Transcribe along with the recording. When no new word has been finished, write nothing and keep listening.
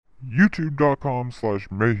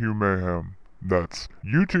youtube.com/mayhewmayhem. That's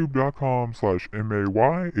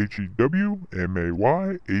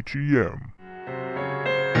youtube.com/mayhewmayhem.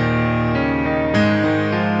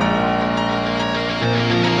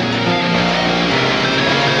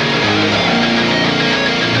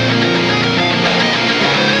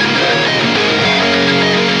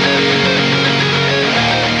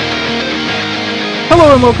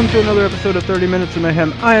 Hello and welcome to another episode of 30 Minutes of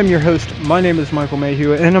Mayhem. I am your host. My name is Michael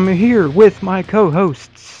Mayhew, and I'm here with my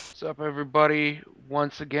co-hosts. What's up, everybody?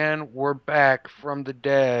 Once again, we're back from the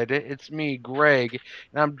dead. It's me, Greg,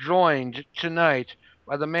 and I'm joined tonight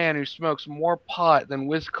by the man who smokes more pot than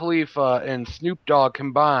Wiz Khalifa and Snoop Dogg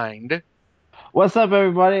combined. What's up,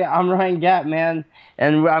 everybody? I'm Ryan Gatman,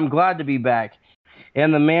 and I'm glad to be back.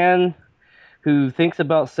 And the man who thinks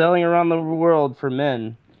about sailing around the world for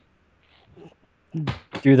men.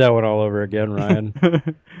 Do that one all over again, Ryan.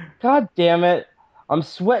 God damn it. I'm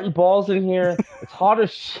sweating balls in here. It's hot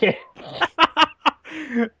as shit.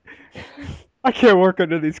 I can't work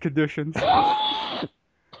under these conditions. I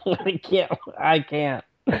can't.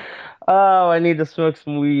 Oh, I need to smoke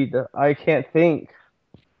some weed. I can't think.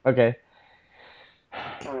 Okay.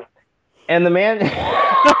 And the man...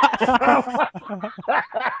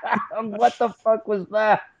 What the fuck was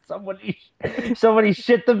that? Somebody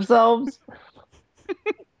shit themselves?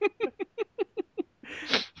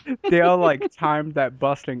 They all timed that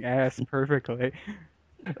busting ass perfectly.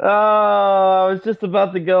 Oh, I was just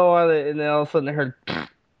about to go on it, and then all of a sudden I heard...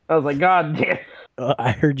 I was like, God damn.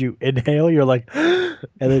 I heard you inhale. You're like, and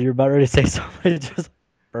then you're about ready to say something. Just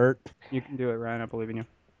burp. You can do it, Ryan. I believe in you.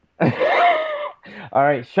 All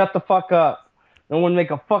right, shut the fuck up. No one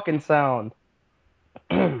make a fucking sound.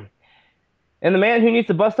 And the man who needs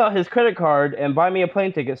to bust out his credit card and buy me a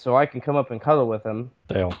plane ticket so I can come up and cuddle with him.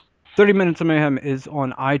 Dale. 30 Minutes of Mayhem is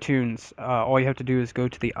on iTunes. All you have to do is go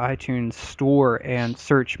to the iTunes store and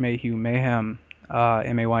search Mayhew Mayhem,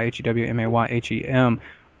 M-A-Y-H-E-W, M-A-Y-H-E-M,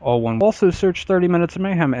 all one. Also search 30 Minutes of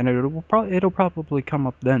Mayhem, and it'll probably come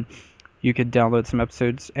up then. You could download some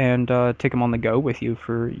episodes and take them on the go with you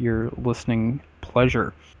for your listening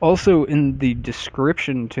pleasure. Also, in the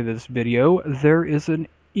description to this video, there is an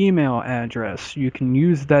email address. You can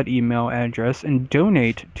use that email address and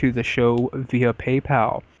donate to the show via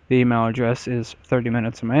PayPal. The email address is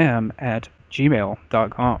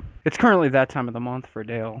 30minutesofmayhem@gmail.com. It's currently that time of the month for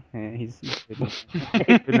Dale. And he's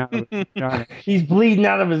He's bleeding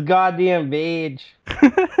out of his goddamn bitch.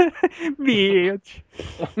 Bitch.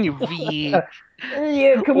 You bitch.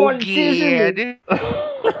 Yeah, come on, Kid.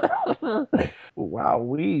 Wow,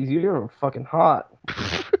 Weeze, you're fucking hot.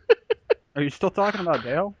 Are you still talking about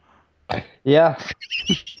Dale? Yeah.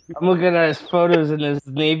 I'm looking at his photos in his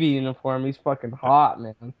Navy uniform. He's fucking hot,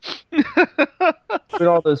 man. Doing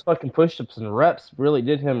all those fucking push-ups and reps really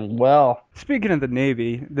did him well. Speaking of the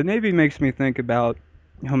Navy makes me think about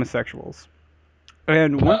homosexuals.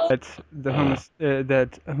 And what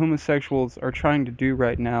that homosexuals are trying to do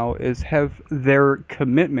right now is have their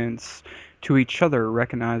commitments to each other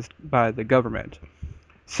recognized by the government.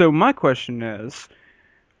 So my question is,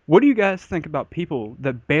 what do you guys think about people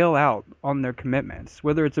that bail out on their commitments,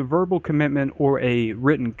 whether it's a verbal commitment or a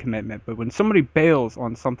written commitment? But when somebody bails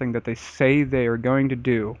on something that they say they are going to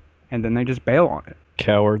do, and then they just bail on it.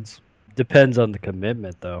 Cowards. Depends on the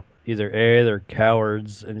commitment, though. Either A, they're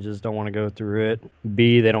cowards and just don't want to go through it.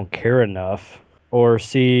 B, they don't care enough. Or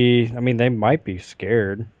C, they might be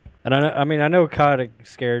scared. And I know kind of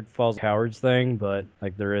scared falls cowards thing, but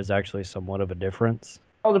there is actually somewhat of a difference.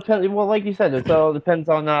 All depends. Well, like you said, it all depends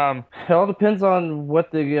on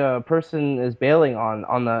what the person is bailing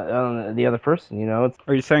on the other person. You know.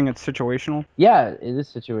 Are you saying it's situational? Yeah, it is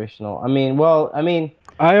situational.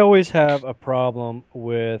 I always have a problem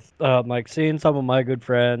with seeing some of my good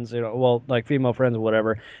friends, female friends or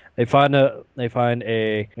whatever. They find a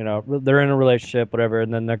they're in a relationship, whatever,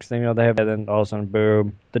 and then next thing you know they have, and then all of a sudden,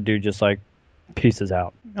 boom, the dude just pieces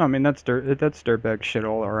out. That's dirtbag shit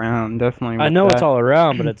all around, definitely. I know it's all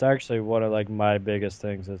around, but it's actually one of my biggest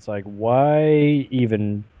things. It's why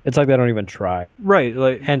even? It's they don't even try.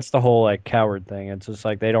 Right, hence the whole coward thing. It's just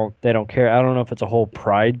they don't care. I don't know if it's a whole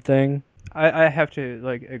pride thing. I have to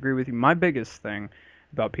agree with you. My biggest thing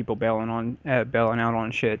about people bailing out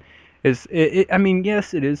on shit is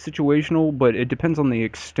yes, it is situational, but it depends on the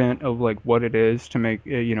extent of what it is to make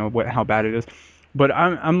how bad it is. But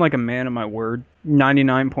I'm a man of my word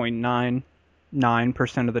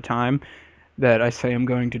 99.99% of the time that I say I'm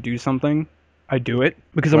going to do something, I do it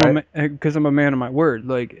because I'm a man of my word.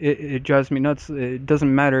 It drives me nuts. It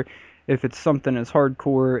doesn't matter if it's something as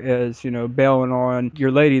hardcore as, bailing on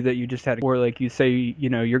your lady that you just had, or like you say,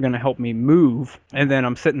 you're going to help me move, and then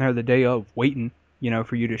I'm sitting there the day of waiting,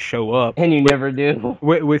 for you to show up And you never do.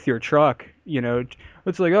 with your truck,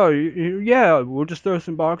 it's like, oh, yeah, we'll just throw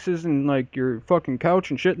some boxes and like your fucking couch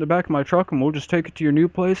and shit in the back of my truck, and we'll just take it to your new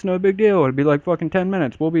place. No big deal. It'll be like fucking 10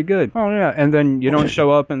 minutes. We'll be good. Oh yeah, and then you don't show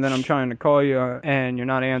up, and then I'm trying to call you, and you're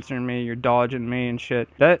not answering me. You're dodging me and shit.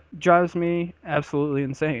 That drives me absolutely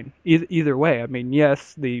insane. Either way, I mean,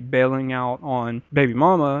 yes, the bailing out on baby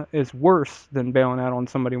mama is worse than bailing out on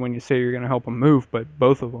somebody when you say you're gonna help them move, but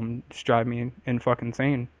both of them just drive me in fucking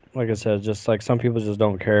insane. Like I said, just like some people just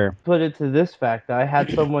don't care. Put it to this fact: I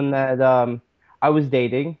had someone that I was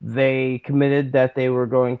dating. They committed that they were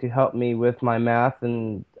going to help me with my math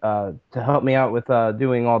and to help me out with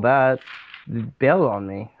doing all that. They bailed on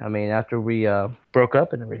me. I mean, after we broke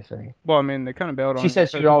up and everything. Well, I mean, they kind of bailed on She you said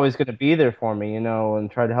she was because always going to be there for me,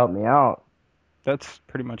 and try to help me out. that's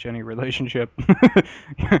pretty much any relationship.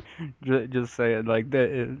 Just say it like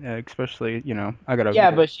that, especially, I gotta.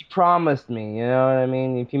 Yeah, but she promised me. You know what I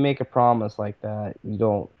mean? If you make a promise like that, you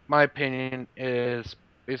don't. My opinion is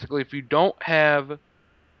basically if you don't have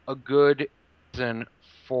a good reason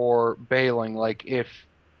for bailing, like if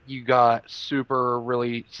you got super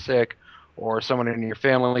really sick or someone in your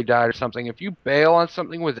family died or something, if you bail on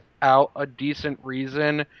something without a decent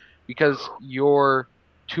reason because you're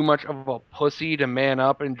too much of a pussy to man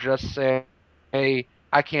up and just say, hey,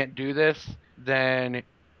 I can't do this, then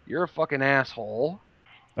you're a fucking asshole.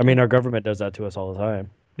 I mean, our government does that to us all the time.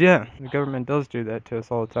 Yeah, the government does do that to us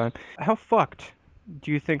all the time. How fucked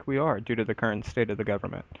do you think we are due to the current state of the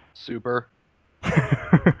government? Super.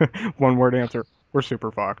 One word answer: we're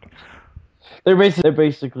super fucked. They're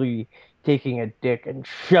basically taking a dick and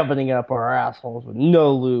shoving it up our assholes with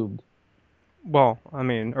no lube. Well, I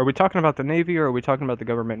mean, are we talking about the Navy or are we talking about the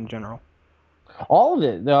government in general? All of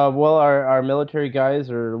it. Well, our military guys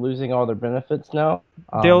are losing all their benefits now.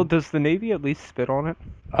 Dale, does the Navy at least spit on it?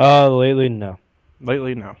 Lately, no.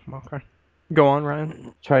 Lately, no. Okay. Go on,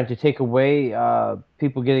 Ryan. Trying to take away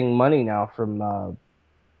people getting money now from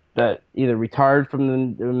that either retired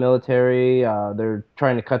from the military. They're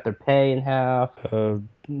trying to cut their pay in half.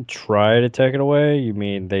 Try to take it away? You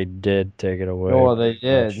mean they did take it away? Well, they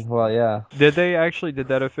did. Much. Well, yeah. Did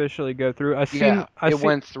that officially go through? It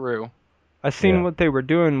went through. I seen Yeah. what they were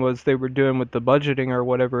doing with the budgeting or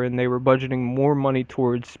whatever, and they were budgeting more money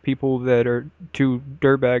towards people that are too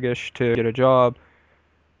dirtbaggish to get a job.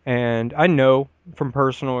 And I know from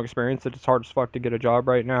personal experience that it's hard as fuck to get a job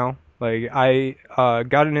right now. Like, I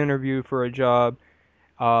got an interview for a job.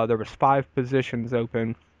 There was 5 positions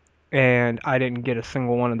open, and I didn't get a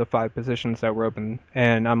single one of the 5 positions that were open.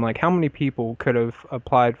 And I'm like, how many people could have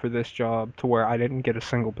applied for this job to where I didn't get a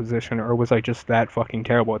single position, or was I just that fucking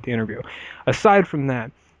terrible at the interview? Aside from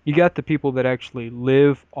that, you got the people that actually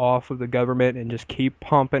live off of the government and just keep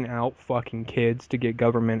pumping out fucking kids to get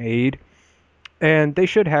government aid. And they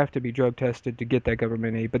should have to be drug tested to get that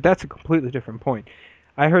government aid, but that's a completely different point.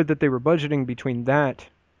 I heard that they were budgeting between that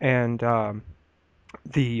and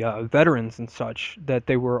the veterans and such, that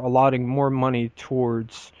they were allotting more money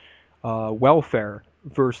towards welfare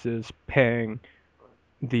versus paying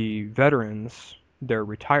the veterans their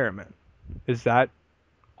retirement.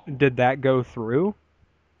 Did that go through?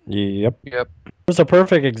 Yep. Yep. There's a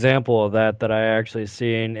perfect example of that I actually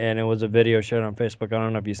seen, and it was a video shared on Facebook. I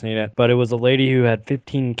don't know if you've seen it, but it was a lady who had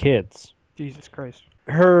 15 kids. Jesus Christ.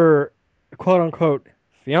 Her quote-unquote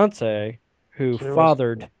fiance, who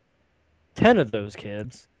fathered 10 of those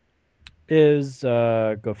kids, is,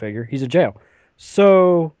 go figure, he's in jail.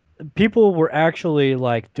 So people were actually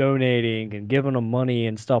like donating and giving them money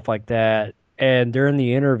and stuff like that. And during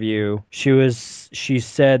the interview, she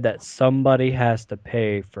said that somebody has to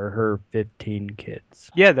pay for her 15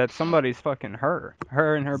 kids. Yeah, that somebody's fucking her.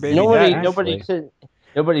 Her and her baby Nobody, dad.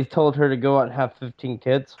 nobody told her to go out and have 15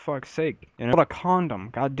 kids. For fuck's sake. What a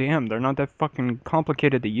condom. Goddamn, they're not that fucking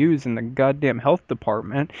complicated to use in the goddamn health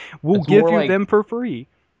department. We'll It's give more you like- them for free.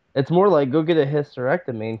 It's more like go get a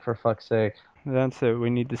hysterectomy for fuck's sake. That's what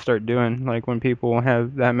we need to start doing. Like when people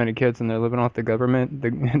have that many kids and they're living off the government,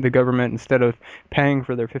 the government, instead of paying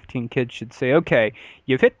for their 15 kids, should say, okay,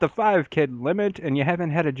 you've hit the 5-kid limit and you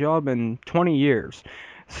haven't had a job in 20 years.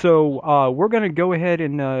 So we're going to go ahead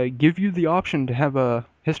and give you the option to have a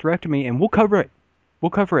hysterectomy, and we'll cover it.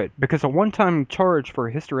 We'll cover it, because a one-time charge for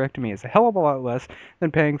a hysterectomy is a hell of a lot less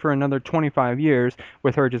than paying for another 25 years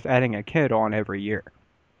with her just adding a kid on every year.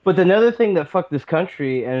 But another thing that fucked this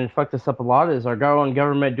country and fucked us up a lot is our own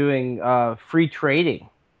government doing free trading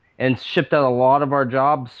and shipped out a lot of our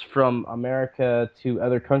jobs from America to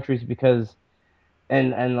other countries because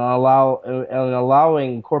and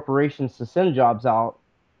allowing corporations to send jobs out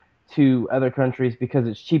to other countries because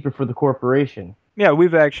it's cheaper for the corporation. Yeah,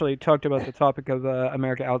 we've actually talked about the topic of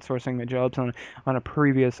America outsourcing the jobs on a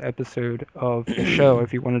previous episode of the show.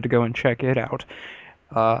 If you wanted to go and check it out,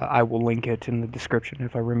 I will link it in the description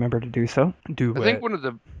if I remember to do so. I think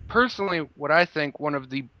what I think one of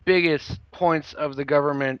the biggest points of the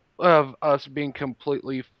government of us being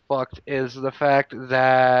completely fucked is the fact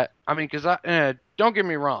that, I mean, because don't get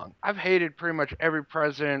me wrong, I've hated pretty much every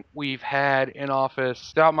president we've had in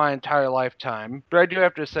office throughout my entire lifetime, but I do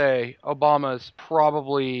have to say Obama's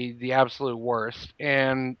probably the absolute worst,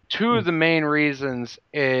 and two of the main reasons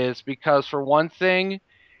is because, for one thing,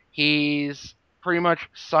 he's pretty much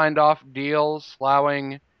signed off deals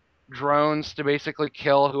allowing drones to basically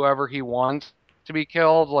kill whoever he wants to be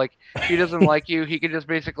killed. Like, if he doesn't like you, he could just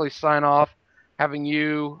basically sign off having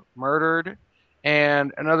you murdered.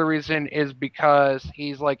 And another reason is because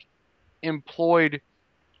he's like employed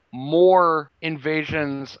more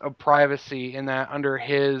invasions of privacy in that under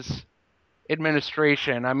his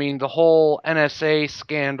administration. I mean, the whole NSA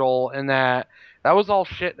scandal and that was all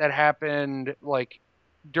shit that happened like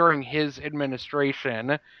during his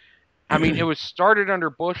administration. I mean, it was started under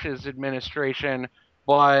Bush's administration,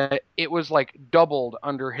 but it was like doubled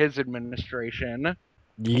under his administration.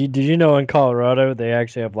 Did you know in Colorado they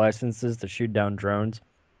actually have licenses to shoot down drones?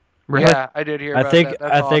 Really? Yeah, I did hear about that.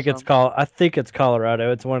 That's I think awesome. I think it's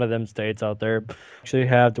Colorado. It's one of them states out there. Actually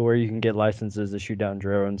have to where you can get licenses to shoot down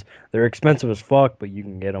drones. They're expensive as fuck, but you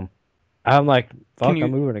can get them. I'm like, fuck, you-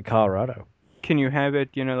 I'm moving to Colorado. Can you have it,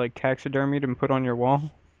 like taxidermied and put on your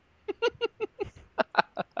wall?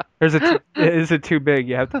 Or is it too big?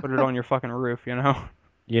 You have to put it on your fucking roof,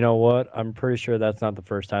 You know what? I'm pretty sure that's not the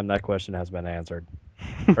first time that question has been answered.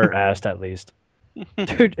 Or asked, at least.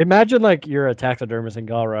 Dude, imagine like you're a taxidermist in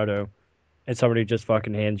Colorado and somebody just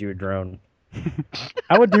fucking hands you a drone.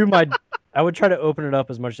 I would try to open it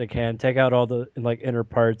up as much as I can, take out all the like inner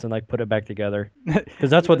parts and like put it back together.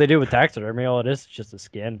 Because that's what they do with taxidermy. All it is just a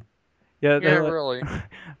skin. Yeah, Yeah, really.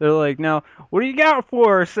 They're like, now, what do you got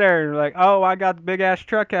for us, sir? And they're like, oh, I got the big ass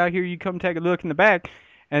truck out here. You come take a look in the back.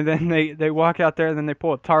 And then they walk out there, and then they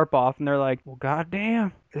pull a tarp off, and they're like, well,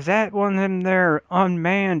 goddamn, is that one of them there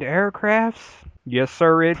unmanned aircrafts? Yes,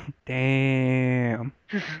 sir, it. Damn.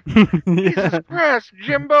 Jesus Christ,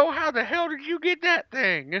 Jimbo, how the hell did you get that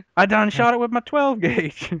thing? I done shot it with my 12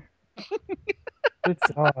 gauge.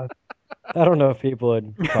 It's I don't know if people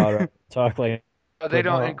in Colorado talk like. They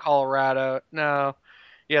don't in Colorado. No.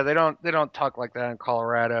 Yeah, they don't talk like that in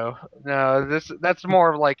Colorado. No, that's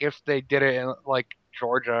more of like if they did it in like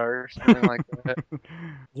Georgia or something like that.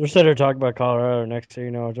 They're sitting there talking about Colorado. Next thing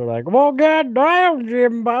you know, they're like, "Well, goddamn,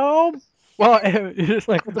 Jimbo." Well, You're just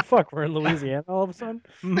like, what the fuck? We're in Louisiana all of a sudden.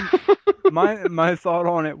 my thought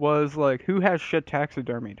on it was like, who has shit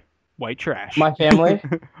taxidermied? White trash. My family.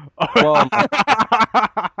 Well,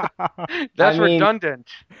 That's I mean- redundant.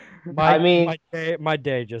 My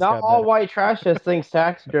day just not got all better. white trash has things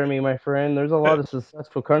taxidermy, my friend. There's a lot of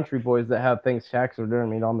successful country boys that have things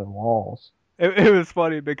taxidermied on their walls. It was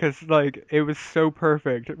funny because like it was so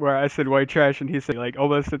perfect where I said white trash and he said like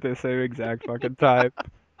almost at the same exact fucking time.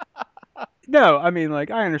 No, I mean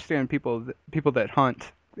like I understand people that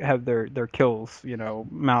hunt have their kills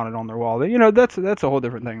mounted on their wall. That's a whole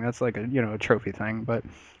different thing. That's like a trophy thing. But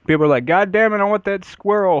people are like, God damn it, I want that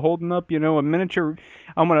squirrel holding up a miniature.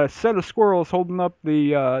 I'm gonna set of squirrels holding up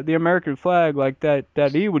the American flag like that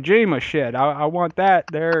Iwo Jima shit. I want that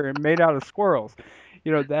there and made out of squirrels.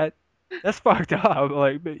 That's fucked up.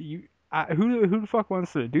 Like, but who the fuck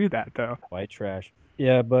wants to do that though? White trash.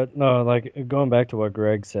 Yeah, but no, like going back to what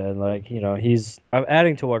Greg said, like I'm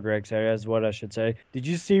adding to what Greg said, as what I should say. Did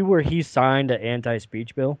you see where he signed an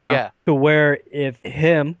anti-speech bill? Yeah. To where if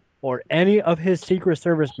him or any of his Secret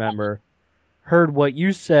Service member heard what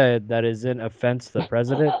you said that is in offense to the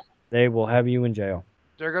president, they will have you in jail.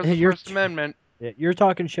 There goes the You're First Amendment. Yeah, you're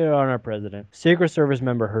talking shit on our president. Secret Service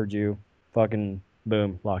member heard you, fucking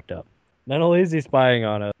boom, locked up. Not only is he spying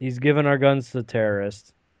on us, he's giving our guns to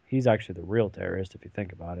terrorists. He's actually the real terrorist if you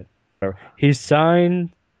think about it. He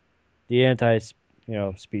signed the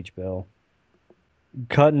anti-speech bill,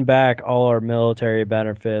 cutting back all our military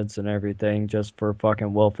benefits and everything just for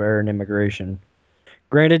fucking welfare and immigration.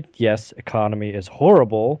 Granted, yes, economy is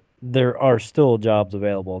horrible. There are still jobs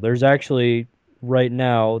available. There's actually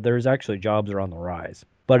jobs are on the rise.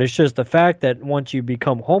 But it's just the fact that once you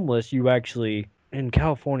become homeless, you actually in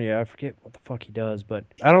California, I forget what the fuck he does, but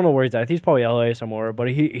I don't know where he's at. He's probably LA somewhere, but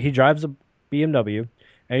he drives a BMW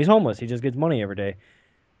and he's homeless. He just gets money every day.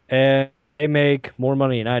 And they make more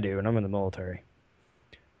money than I do, and I'm in the military.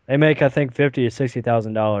 They make, I think, $50,000 to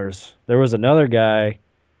 $60,000. There was another guy,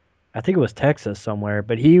 I think it was Texas somewhere,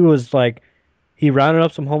 but he was like, he rounded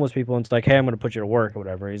up some homeless people and it's like, hey, I'm going to put you to work or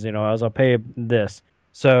whatever. He's, I'll pay you this.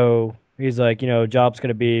 So he's like, job's going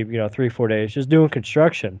to be, 3, 4 days, just doing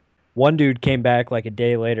construction. One dude came back like a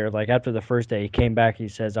day later, like after the first day, he came back. He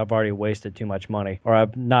says, I've already wasted too much money, or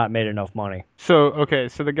I've not made enough money. So, okay,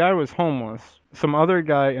 so the guy was homeless. Some other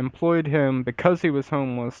guy employed him because he was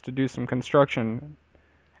homeless to do some construction.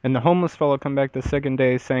 And the homeless fellow come back the second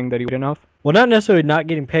day saying that he was enough? Well, not necessarily not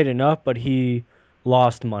getting paid enough, but he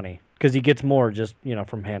lost money because he gets more just,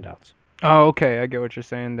 from handouts. Oh, okay, I get what you're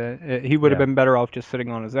saying. That he would have Yeah. been better off just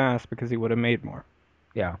sitting on his ass because he would have made more.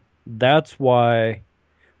 Yeah. That's why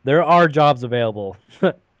there are jobs available.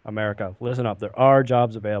 America, listen up. There are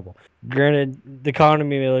jobs available. Granted, the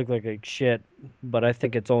economy may look like shit, but I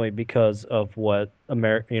think it's only because of what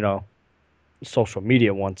social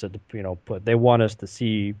media wants it to, put. They want us to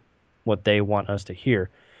see what they want us to hear.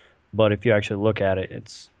 But if you actually look at it,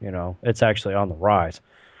 it's actually on the rise.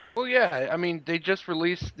 Well, yeah, I mean, they just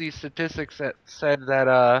released these statistics that said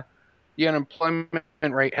that the unemployment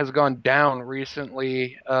rate has gone down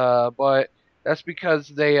recently, but that's because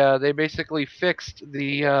they basically fixed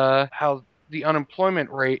the how the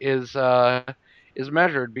unemployment rate is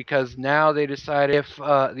measured, because now they decide if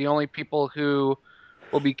the only people who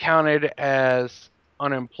will be counted as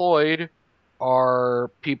unemployed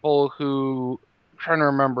are people who, I'm trying to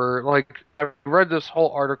remember, like, I read this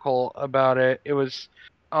whole article about it. It was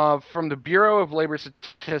from the Bureau of Labor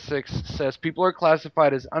Statistics. Says people are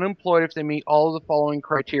classified as unemployed if they meet all of the following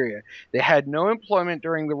criteria. They had no employment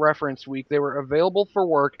during the reference week. They were available for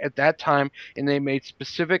work at that time, and they made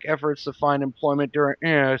specific efforts to find employment during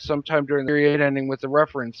sometime during the period ending with the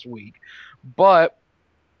reference week. But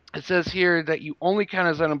it says here that you only count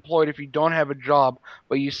as unemployed if you don't have a job,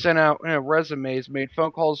 but you sent out resumes, made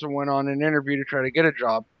phone calls, or went on an interview to try to get a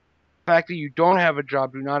job. The fact that you don't have a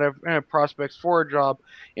job, do not have prospects for a job,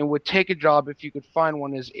 and would take a job if you could find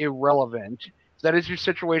one is irrelevant. If that is your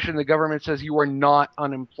situation, the government says you are not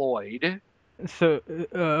unemployed. So,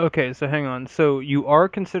 okay, so hang on. So you are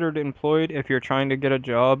considered employed if you're trying to get a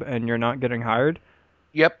job and you're not getting hired?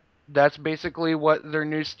 Yep, that's basically what their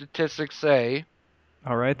new statistics say.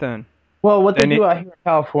 All right then. Well, what they And do out here in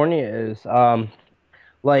California is, if I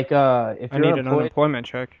you're need an unemployed, unemployment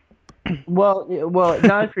check. well,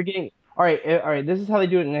 not if you're getting. All right. This is how they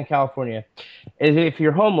do it in California. Is if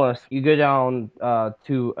you're homeless, you go down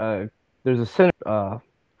to there's a center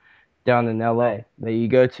down in LA that you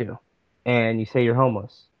go to, and you say you're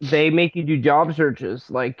homeless. They make you do job searches.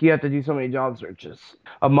 Like you have to do so many job searches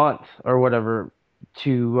a month or whatever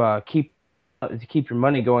to keep your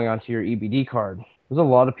money going onto your EBD card. There's a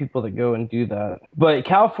lot of people that go and do that. But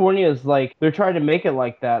California is like they're trying to make it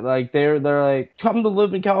like that. Like they're like, come to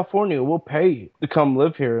live in California, we'll pay you to come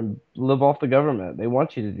live here and live off the government. They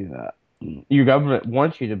want you to do that. Your government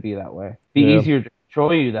wants you to be that way. Be Yeah. easier to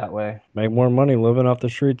control you that way. Make more money living off the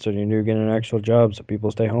streets than you do getting an actual job, so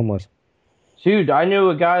people stay homeless. Dude, I knew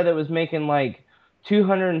a guy that was making like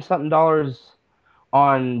 $200 and something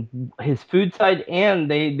on his food side, and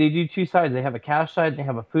they do two sides. They have a cash side and they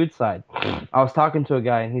have a food side. I was talking to a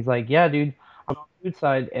guy and he's like, yeah, dude, I'm on the food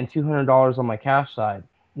side and $200 on my cash side.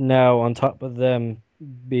 Now, on top of them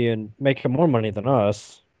making more money than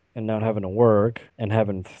us and not having to work and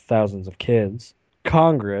having thousands of kids,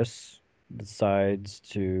 Congress decides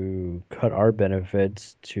to cut our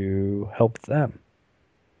benefits to help them.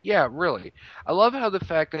 Yeah, really. I love how the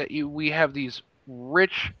fact that we have these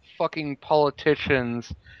rich fucking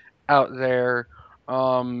politicians out there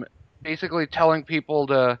basically telling people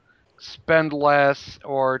to spend less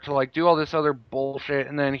or to like do all this other bullshit,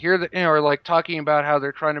 and then here or like talking about how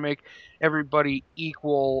they're trying to make everybody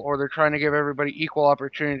equal, or they're trying to give everybody equal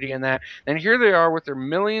opportunity in that. And here they are with their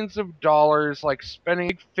millions of dollars, like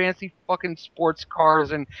spending fancy fucking sports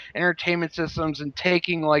cars and entertainment systems and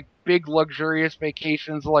taking like big luxurious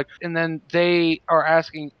vacations, like, and then they are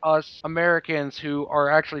asking us Americans who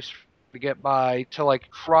are actually to get by to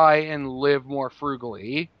like try and live more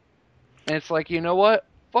frugally. And it's like, you know what?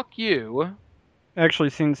 Fuck you. Actually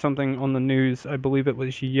seen something on the news, I believe it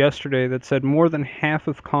was yesterday, that said more than half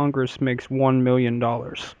of Congress makes $1 million.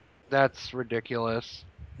 That's ridiculous.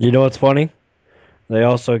 You know what's funny? They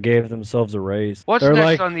also gave themselves a raise. What's They're next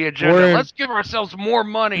like, on the agenda? Let's give ourselves more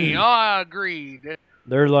money. Agreed.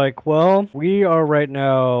 They're like, well, we are right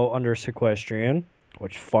now under sequestrian,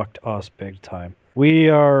 which fucked us big time. We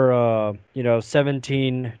are,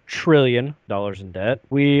 $17 trillion in debt.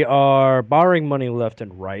 We are borrowing money left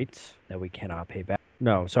and right that we cannot pay back.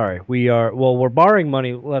 No, sorry. We're borrowing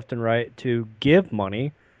money left and right to give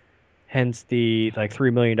money. Hence the like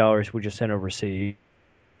 $3 million we just sent overseas,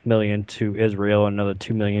 million to Israel, another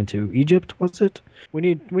 2 million to Egypt. Was it? We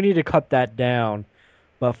need to cut that down.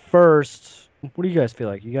 But first, what do you guys feel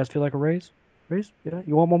like? You guys feel like a raise? Raise? Yeah.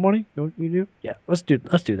 You want more money? You do? Yeah. Let's do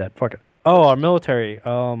that. Fuck it. Oh, our military.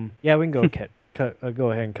 Yeah, we can go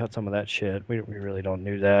go ahead and cut some of that shit. We really don't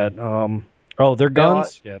do that. Oh, their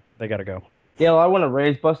guns. Yeah, they gotta go. Gail, I want to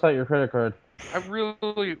raise. Bust out your credit card. I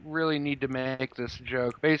really, really need to make this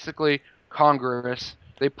joke. Basically, Congress,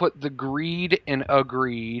 they put the greed in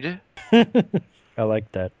agreed. I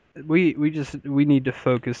like that. We need to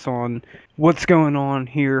focus on what's going on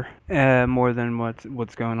here more than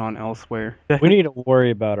what's going on elsewhere. We need to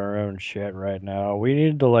worry about our own shit right now. We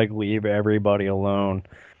need to like leave everybody alone.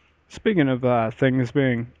 Speaking of things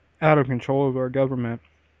being out of control of our government,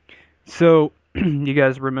 so you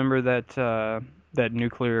guys remember that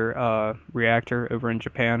nuclear reactor over in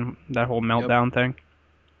Japan, that whole meltdown thing?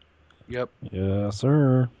 Yep. Yes,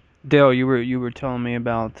 sir. Dale, you were telling me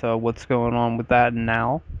about what's going on with that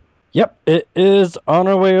now. Yep, it is on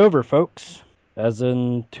our way over, folks. As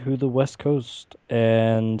in to the West Coast.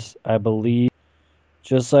 And I believe,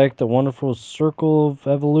 just like the wonderful circle of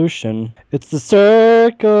evolution, it's the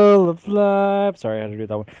circle of life. Sorry, I had to do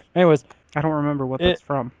that one. Anyways, I don't remember what that's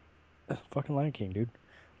from. fucking Lion King, dude.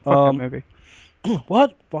 Fuck that movie.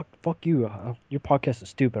 What? Fuck you. Your podcast is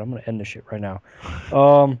stupid. I'm gonna end this shit right now.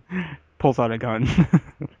 Pulls out a gun.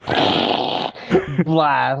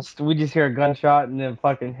 Blast. We just hear a gunshot and then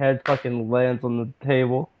fucking head fucking lands on the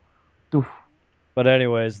table. Doof. But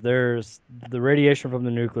anyways, there's the radiation from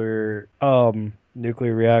the nuclear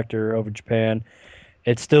reactor over Japan.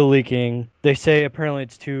 It's still leaking. They say apparently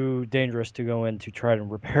it's too dangerous to go in to try to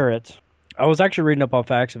repair it. I was actually reading up on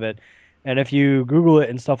facts of it, and if you Google it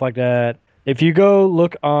and stuff like that, if you go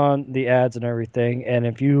look on the ads and everything, and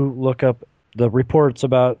if you look up the reports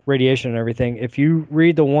about radiation and everything, if you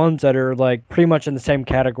read the ones that are like pretty much in the same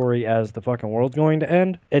category as the fucking world's going to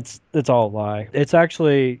end, it's all a lie. It's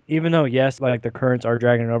actually, even though yes, like the currents are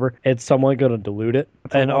dragging it over, it's somewhat going to dilute it.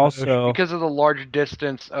 And also because of the large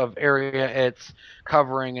distance of area it's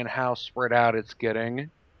covering and how spread out it's getting.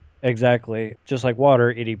 Exactly. Just like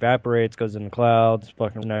water, it evaporates, goes in the clouds.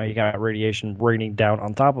 Fucking now you got radiation raining down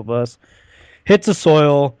on top of us. Hits the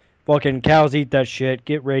soil. Fucking cows eat that shit,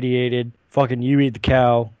 get radiated. Fucking you eat the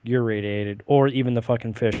cow, you're radiated, or even the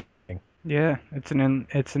fucking fish. Yeah, it's an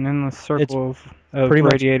endless circle of pretty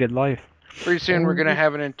much radiated life. Pretty soon we're gonna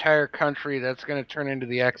have an entire country that's gonna turn into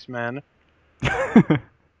the X-Men.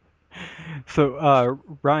 So,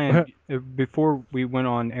 Ryan, before we went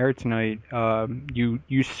on air tonight,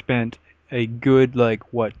 you spent a good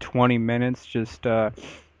 20 minutes just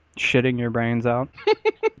shitting your brains out.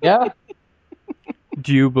 Yeah.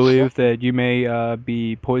 Do you believe that you may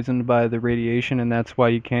be poisoned by the radiation, and that's why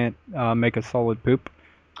you can't make a solid poop?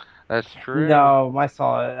 That's true. No, my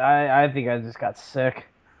solid. I think I just got sick.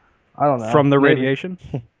 I don't know. From the Maybe. radiation?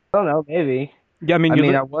 I don't know. Maybe. Yeah, I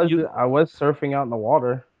mean, I was surfing out in the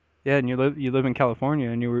water. Yeah, and you live in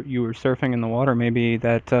California, and you were surfing in the water. Maybe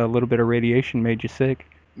that little bit of radiation made you sick.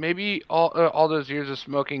 Maybe all those years of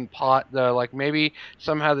smoking pot, though, like maybe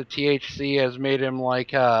somehow the THC has made him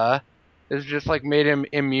it's just made him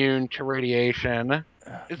immune to radiation.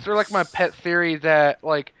 Is there my pet theory that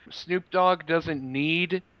Snoop Dogg doesn't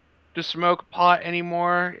need to smoke pot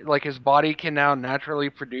anymore? His body can now naturally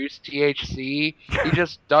produce THC. He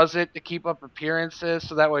just does it to keep up appearances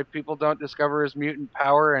so that way people don't discover his mutant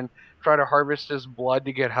power and try to harvest his blood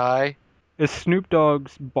to get high. Is Snoop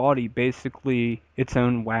Dogg's body basically its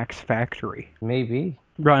own wax factory? Maybe.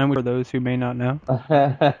 Ryan, for those who may not know.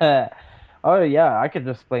 Oh yeah, I could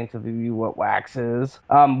explain to you what wax is.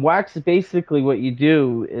 Wax is basically what you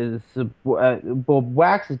do is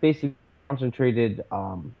wax is basically concentrated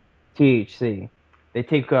THC. They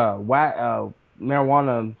take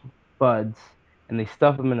marijuana buds and they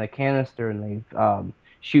stuff them in a canister and they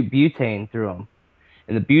shoot butane through them,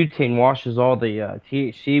 and the butane washes all the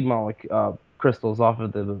THC crystals out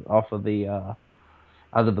of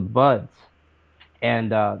the buds,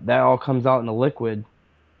 and that all comes out in a liquid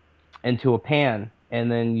into a pan,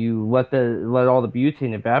 and then you let all the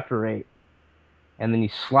butane evaporate, and then you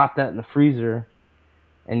slap that in the freezer,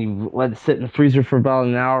 and you let it sit in the freezer for about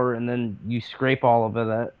an hour, and then you scrape all of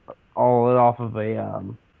it off of a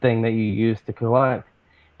thing that you use to collect,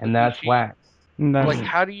 and that's wax.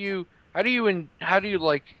 How do you get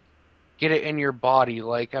it in your body?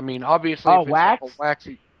 Obviously, if wax? it's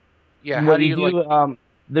waxy. Yeah, what how do you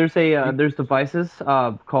there's devices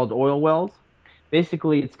called oil wells.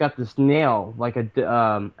 Basically, it's got this nail,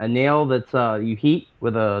 a nail that's you heat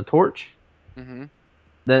with a torch. Mm-hmm.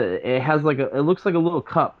 It has like it looks like a little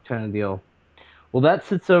cup kind of deal. Well, that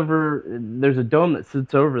sits over. There's a dome that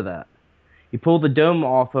sits over that. You pull the dome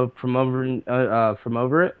off of from over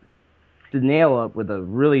it. The nail up with a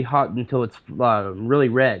really hot until it's really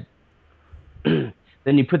red. Then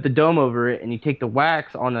you put the dome over it, and you take the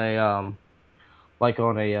wax on a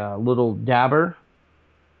little dabber,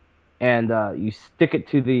 and you stick it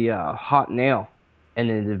to the hot nail, and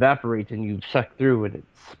it evaporates, and you suck through, and it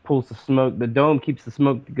pulls the smoke. The dome keeps the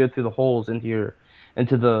smoke to go through the holes into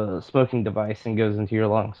the smoking device and goes into your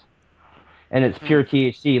lungs. And it's pure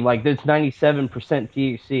THC. Like, it's 97%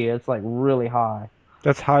 THC. It's like really high.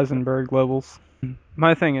 That's Heisenberg levels.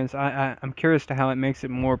 My thing is, I'm curious to how it makes it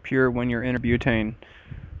more pure when you're in a butane.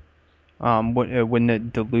 Wouldn't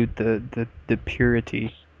it dilute the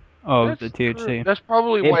purity of the THC? That's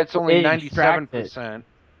probably why it's only It extracts 97%.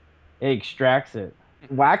 It extracts it.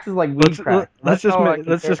 Wax is like weed crack. Let's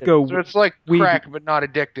just go So it's like weed- crack, but not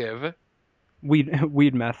addictive.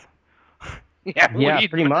 weed meth. Yeah, weed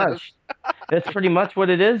pretty meth. much. That's pretty much what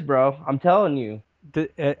it is, bro. I'm telling you.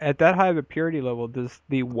 At that high of a purity level, does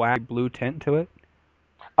the wax blue tint to it?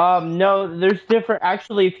 No, there's different.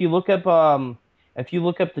 Actually, if you look up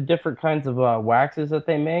the different kinds of waxes that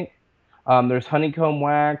they make, there's honeycomb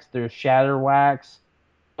wax, there's shatter wax,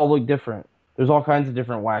 all look different. There's all kinds of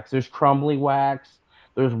different wax. There's crumbly wax.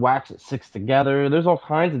 There's wax that sticks together. There's all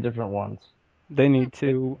kinds of different ones. They need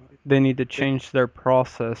to change their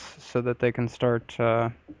process so that they can start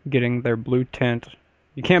getting their blue tint.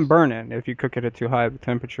 You can't burn it if you cook it at too high of a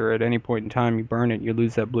temperature. At any point in time, you burn it, you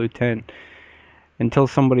lose that blue tint. Until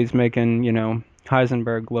somebody's making,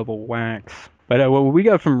 Heisenberg level wax. But what we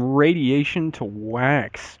got from radiation to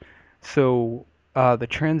wax. So the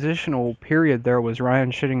transitional period there was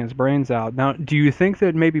Ryan shitting his brains out. Now, do you think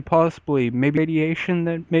that maybe radiation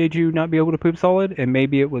that made you not be able to poop solid, and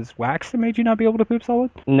maybe it was wax that made you not be able to poop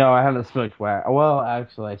solid? No, I haven't smoked wax. Well,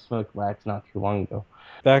 actually, I smoked wax not too long ago.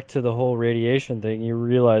 Back to the whole radiation thing, you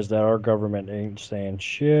realize that our government ain't saying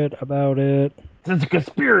shit about it. It's a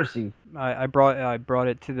conspiracy. I brought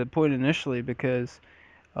it to the point initially because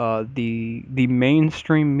the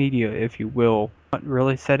mainstream media, if you will, not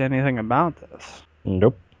really said anything about this.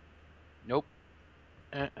 Nope.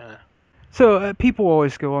 So people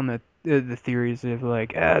always go on the theories of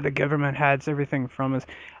like, the government hides everything from us.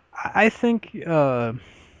 I think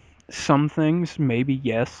some things maybe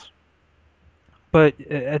yes, but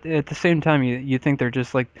at the same time you think they're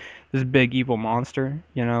just like this big evil monster,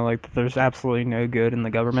 like there's absolutely no good in the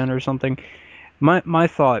government or something. My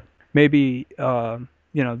thought, maybe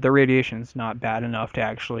the radiation's not bad enough to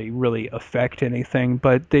actually really affect anything,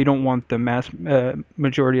 but they don't want the mass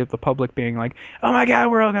majority of the public being like, oh my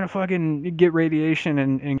god, we're all gonna fucking get radiation,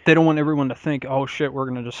 and they don't want everyone to think, oh shit, we're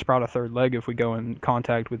gonna just sprout a third leg if we go in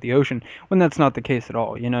contact with the ocean, when that's not the case at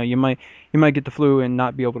all. You might get the flu and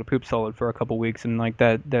not be able to poop solid for a couple weeks, and like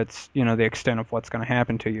that's the extent of what's gonna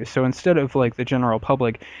happen to you. So instead of like the general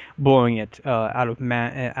public blowing it out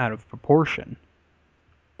of proportion,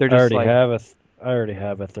 they're just I already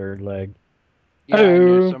have a third leg. Yeah,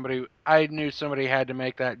 I knew somebody had to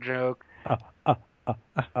make that joke.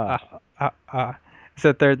 Is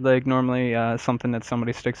that third leg normally something that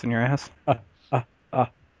somebody sticks in your ass?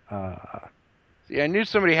 See, I knew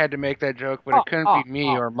somebody had to make that joke, but it couldn't be me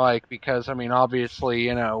or Mike because, I mean, obviously,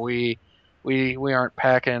 we aren't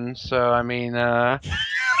packing, so, I mean,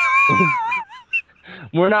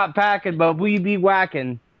 We're not packing, but we be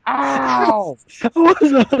whacking. Ow! I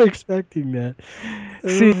was not expecting that.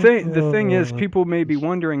 See, the thing is, people may be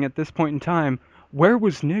wondering at this point in time, where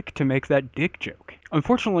was Nick to make that dick joke?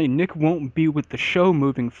 Unfortunately, Nick won't be with the show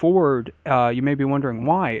moving forward. You may be wondering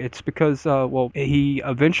why. It's because, he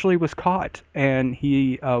eventually was caught, and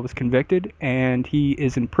he was convicted, and he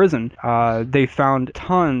is in prison. They found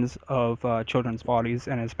tons of children's bodies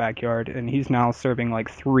in his backyard, and he's now serving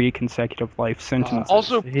like 3 consecutive life sentences.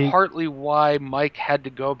 Also, partly why Mike had to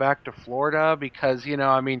go back to Florida, because, he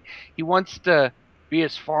wants to be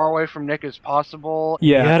as far away from Nick as possible.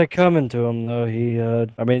 Yeah. He had it coming to him, though. You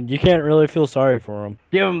can't really feel sorry for him.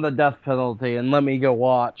 Give him the death penalty and let me go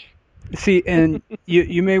watch. See, and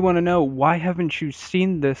you may want to know, why haven't you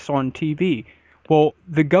seen this on TV? Well,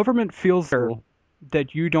 the government feels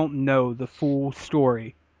that you don't know the full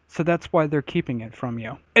story, so that's why they're keeping it from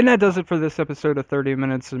you. And that does it for this episode of 30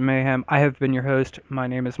 Minutes of Mayhem. I have been your host. My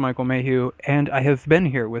name is Michael Mayhew, and I have been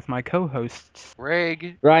here with my co-hosts,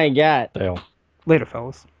 Greg. Ryan Gatt. Dale. Later,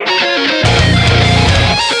 fellas.